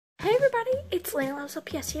everybody, it's Layla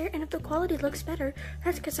LPS here, and if the quality looks better,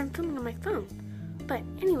 that's because I'm filming on my phone. But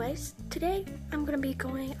anyways, today I'm going to be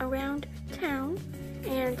going around town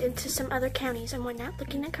and into some other counties and whatnot,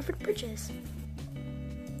 looking at covered bridges.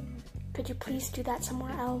 Could you please do that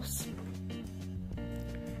somewhere else?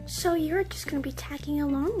 So you're just going to be tagging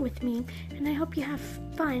along with me, and I hope you have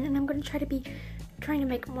fun, and I'm going to trying to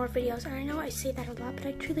make more videos. And I know I say that a lot, but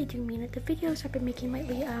I truly do mean it. The videos I've been making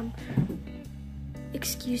lately,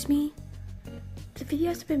 excuse me? The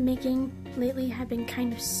videos I've been making lately have been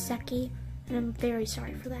kind of sucky, and I'm very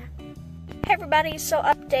sorry for that. Hey everybody, so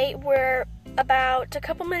update, we're about a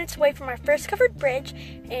couple minutes away from our first covered bridge,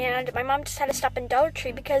 and my mom just had to stop in Dollar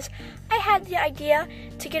Tree because I had the idea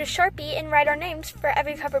to get a Sharpie and write our names for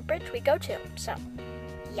every covered bridge we go to, so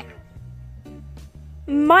yeah.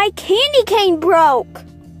 My candy cane broke!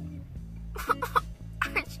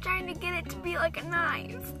 I was trying to get it to be like a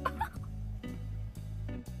knife.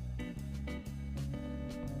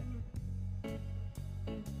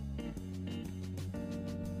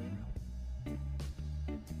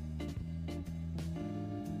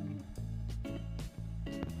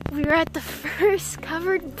 We're at the first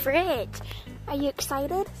covered bridge. Are you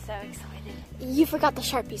excited? So excited. You forgot the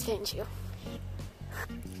Sharpies, didn't you?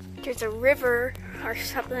 There's a river or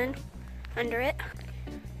something under it.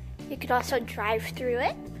 You could also drive through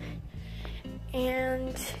it. And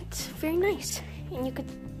it's very nice. And you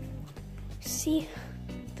could see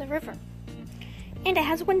the river. And it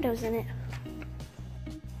has windows in it.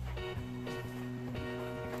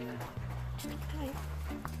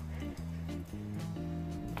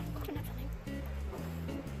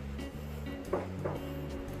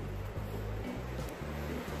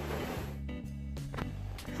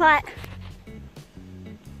 But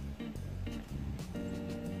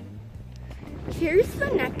here's the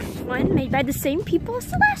next one, made by the same people as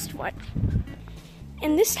the last one.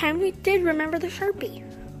 And this time we did remember the Sharpie.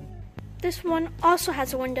 This one also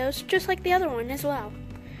has windows, just like the other one as well.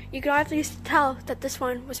 You could obviously tell that this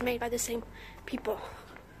one was made by the same people.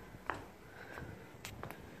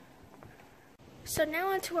 So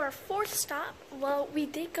now on to our fourth stop. Well, we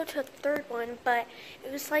did go to a third one, but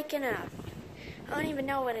it was like in a, I don't even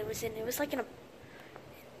know what it was in. It was like in a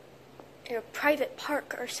private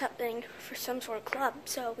park or something for some sort of club,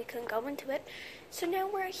 so we couldn't go into it. So now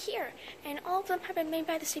we're here, and all of them have been made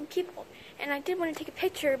by the same people. And I did want to take a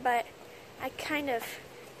picture, but I kind of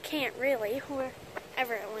can't really,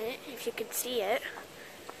 wherever it went, if you could see it.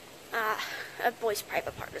 A boys'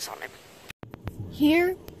 private park is on it.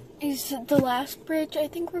 Here is the last bridge I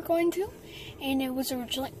think we're going to, and it was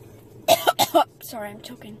originally, sorry, I'm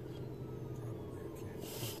choking.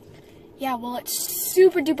 Yeah, well, it's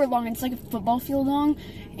super duper long. It's like a football field long,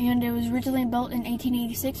 and it was originally built in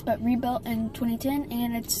 1886, but rebuilt in 2010,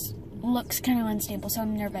 and it looks kind of unstable, so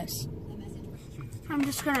I'm nervous. I'm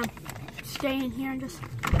just gonna stay in here and just...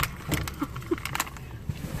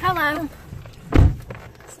 Hello.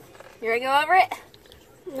 You ready to go over it?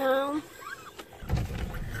 No.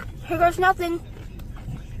 Here goes nothing.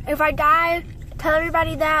 If I die, tell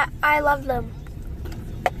everybody that I love them.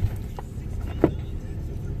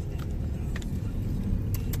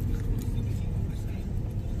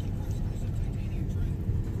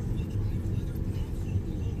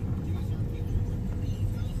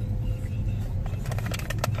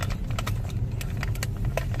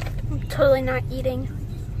 Totally not eating.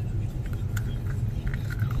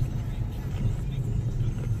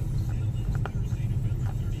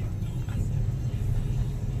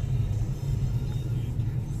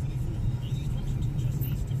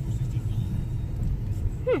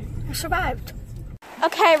 I survived.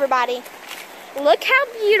 Okay, everybody. Look how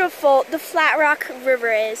beautiful the Flat Rock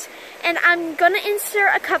River is. And I'm gonna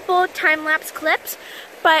insert a couple time-lapse clips,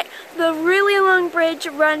 but the really long bridge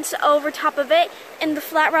runs over top of it, and the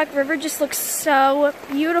Flat Rock River just looks so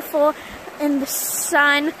beautiful, and the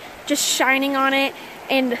sun just shining on it,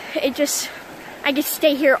 and it just, I could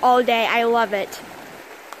stay here all day. I love it.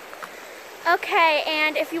 Okay,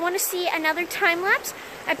 and if you want to see another time-lapse,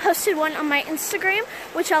 I posted one on my Instagram,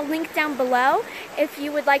 which I'll link down below. If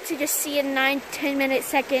you would like to just see a 9-10 minute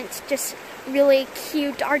seconds, just really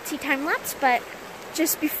cute artsy time-lapse, but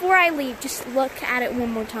just before I leave, just look at it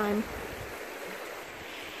one more time.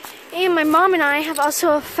 And my mom and I have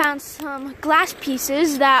also found some glass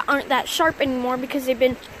pieces that aren't that sharp anymore because they've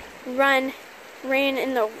been ran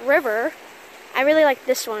in the river. I really like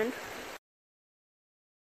this one.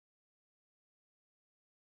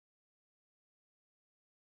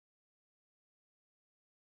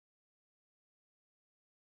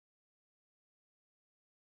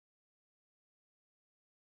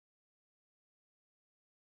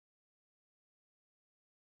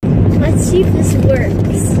 Let's see if this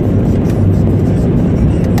works.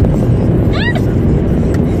 Ah!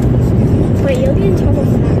 Wait, you'll get in trouble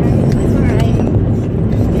for that, right? Alright.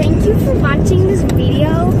 Thank you for watching this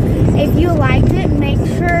video. If you liked it, make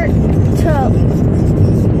sure to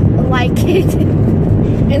like it.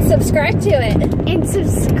 And subscribe to it. And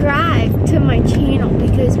subscribe to my channel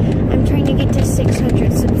because I'm trying to get to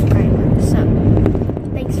 600 subscribers.